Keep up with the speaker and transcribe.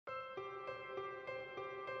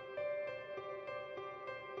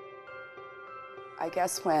I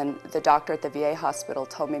guess when the doctor at the VA hospital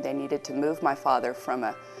told me they needed to move my father from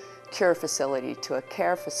a cure facility to a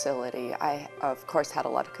care facility, I, of course, had a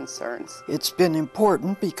lot of concerns. It's been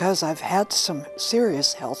important because I've had some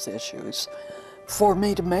serious health issues for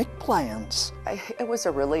me to make plans. It was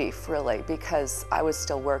a relief, really, because I was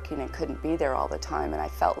still working and couldn't be there all the time, and I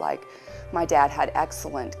felt like my dad had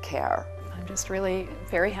excellent care. I'm just really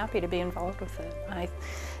very happy to be involved with it.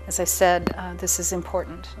 As I said, this is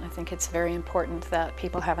important. I think it's very important that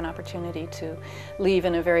people have an opportunity to leave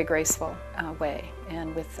in a very graceful way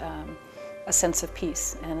and with a sense of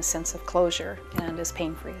peace and a sense of closure and as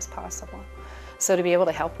pain-free as possible. So to be able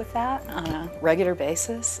to help with that on a regular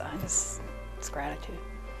basis, it's gratitude.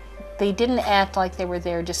 They didn't act like they were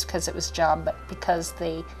there just because it was a job, but because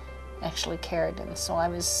they actually cared, and so I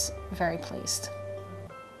was very pleased.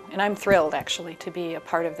 And I'm thrilled, actually, to be a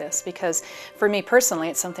part of this, because for me personally,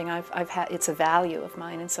 it's something I've had, it's a value of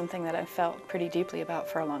mine and something that I've felt pretty deeply about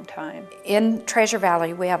for a long time. In Treasure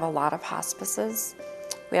Valley, we have a lot of hospices.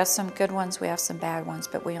 We have some good ones, we have some bad ones,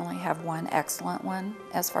 but we only have one excellent one,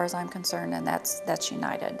 as far as I'm concerned, and that's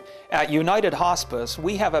United. At United Hospice,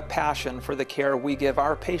 we have a passion for the care we give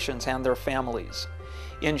our patients and their families.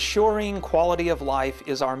 Ensuring quality of life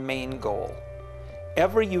is our main goal.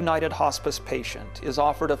 Every United Hospice patient is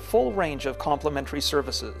offered a full range of complimentary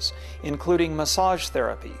services, including massage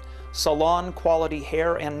therapy, salon quality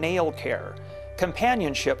hair and nail care,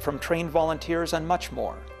 companionship from trained volunteers, and much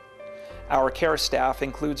more. Our care staff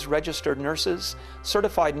includes registered nurses,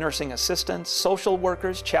 certified nursing assistants, social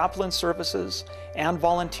workers, chaplain services, and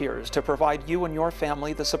volunteers to provide you and your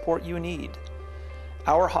family the support you need.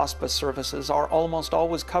 Our hospice services are almost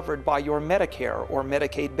always covered by your Medicare or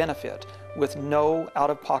Medicaid benefit, with no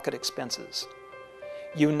out-of-pocket expenses.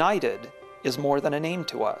 United is more than a name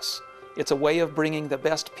to us. It's a way of bringing the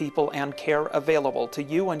best people and care available to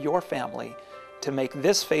you and your family to make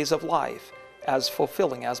this phase of life as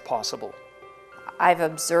fulfilling as possible. I've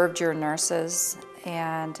observed your nurses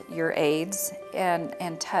and your aides,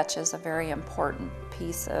 and touch is a very important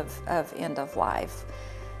piece of end of life.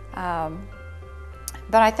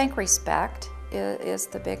 But I think respect is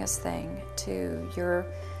the biggest thing too.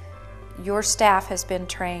 Your staff has been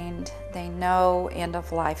trained, they know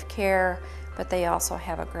end-of-life care, but they also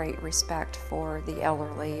have a great respect for the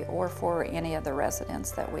elderly or for any of the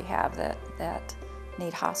residents that we have that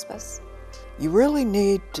need hospice. You really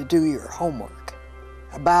need to do your homework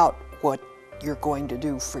about what you're going to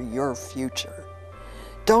do for your future.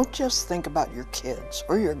 Don't just think about your kids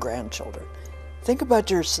or your grandchildren. Think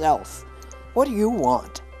about yourself. What do you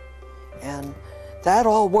want? And that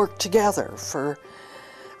all worked together for,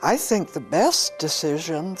 I think, the best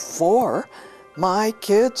decision for my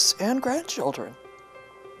kids and grandchildren.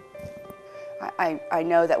 I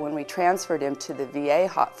know that when we transferred him to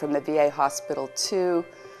the from the VA hospital to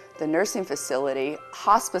the nursing facility,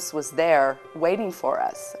 hospice was there waiting for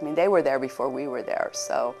us. I mean, they were there before we were there.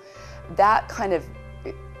 So that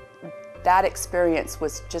experience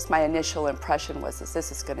was just, my initial impression was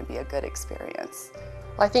this is going to be a good experience.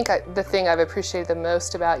 Well, I think the thing I've appreciated the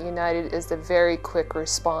most about United is the very quick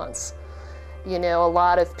response. You know, a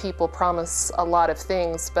lot of people promise a lot of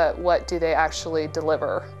things, but what do they actually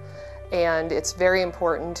deliver? And it's very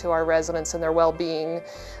important to our residents and their well-being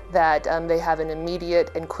that they have an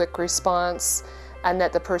immediate and quick response, and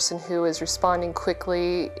that the person who is responding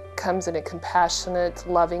quickly comes in a compassionate,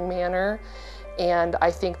 loving manner. And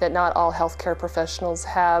I think that not all healthcare professionals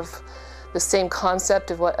have the same concept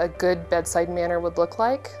of what a good bedside manner would look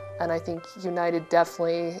like. And I think United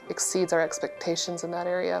definitely exceeds our expectations in that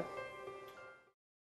area.